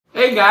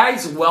Okay,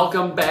 guys,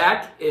 welcome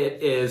back.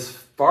 It is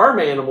Farm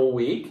Animal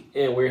Week,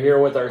 and we're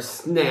here with our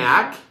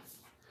snack.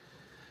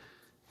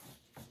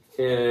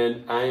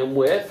 And I am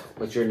with,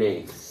 what's your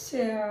name?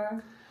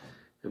 Sara.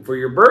 And for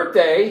your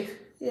birthday,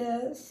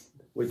 Yes.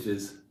 which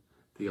is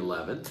the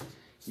 11th,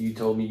 you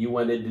told me you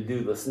wanted to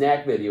do the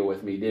snack video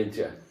with me, didn't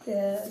you?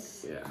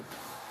 Yes. Yeah.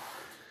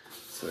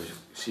 So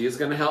she is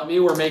going to help me.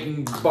 We're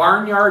making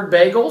Barnyard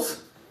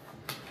Bagels.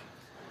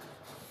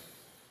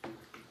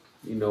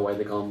 You know why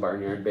they call them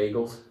Barnyard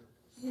Bagels?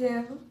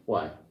 Yeah.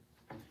 Why?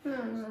 I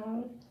don't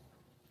know.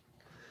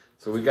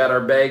 So we got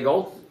our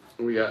bagel.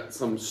 We got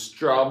some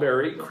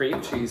strawberry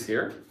cream cheese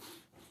here.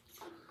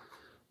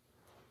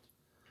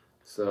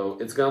 So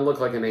it's going to look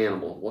like an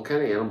animal. What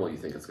kind of animal do you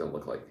think it's going to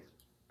look like?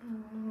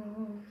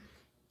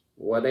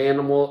 What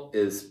animal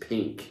is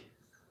pink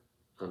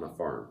on a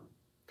farm?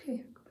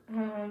 Pig.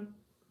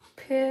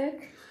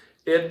 Pig.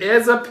 It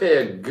is a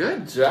pig.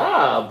 Good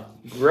job.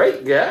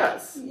 Great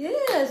guess.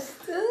 Yes,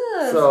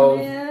 good. So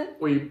man.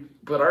 we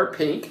put our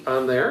pink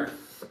on there.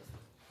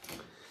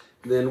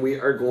 Then we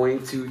are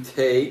going to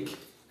take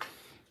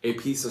a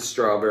piece of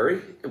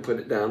strawberry and put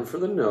it down for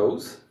the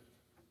nose.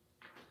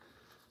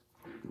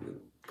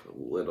 Put a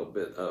little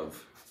bit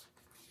of,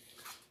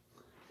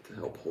 to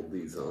help hold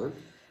these on.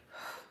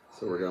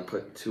 So we're going to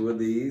put 2 of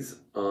these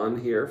on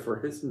here for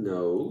his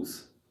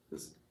nose.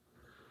 His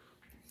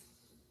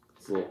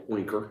little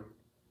winker.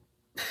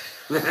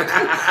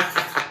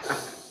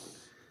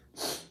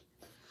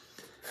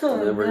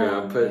 And then we're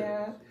going to put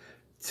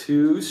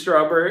 2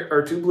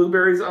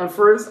 blueberries on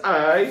for his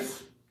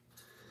eyes.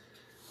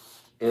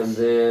 And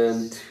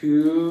then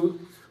 2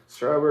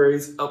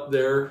 strawberries up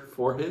there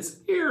for his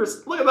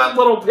ears. Look at that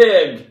little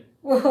pig.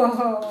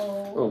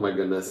 Whoa. Oh my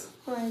goodness.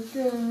 My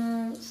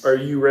goodness. Are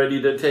you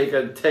ready to take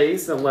a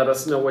taste and let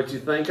us know what you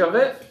think of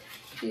it?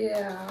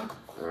 Yeah.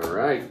 All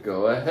right,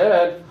 go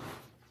ahead.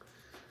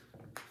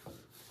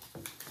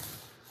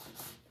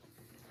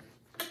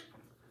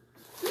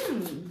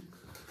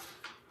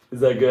 Is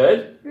that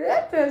good?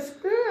 That's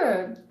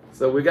good.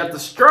 So we got the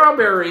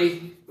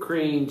strawberry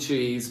cream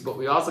cheese, but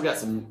we also got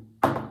some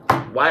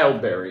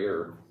wild berry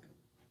or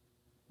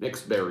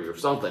mixed berry or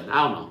something.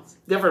 I don't know.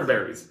 Different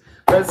berries.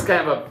 But it's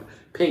kind of a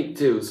pink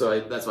too, so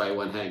that's why I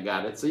went ahead and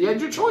got it. So you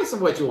had your choice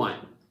of what you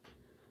want.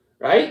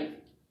 Right?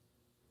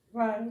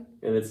 Right.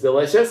 And it's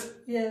delicious?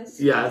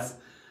 Yes. Yes.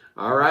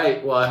 All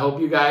right. Well, I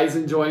hope you guys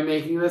enjoy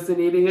making this and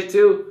eating it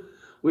too.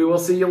 We will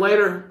see you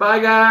later. Bye,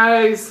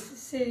 guys.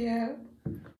 See ya.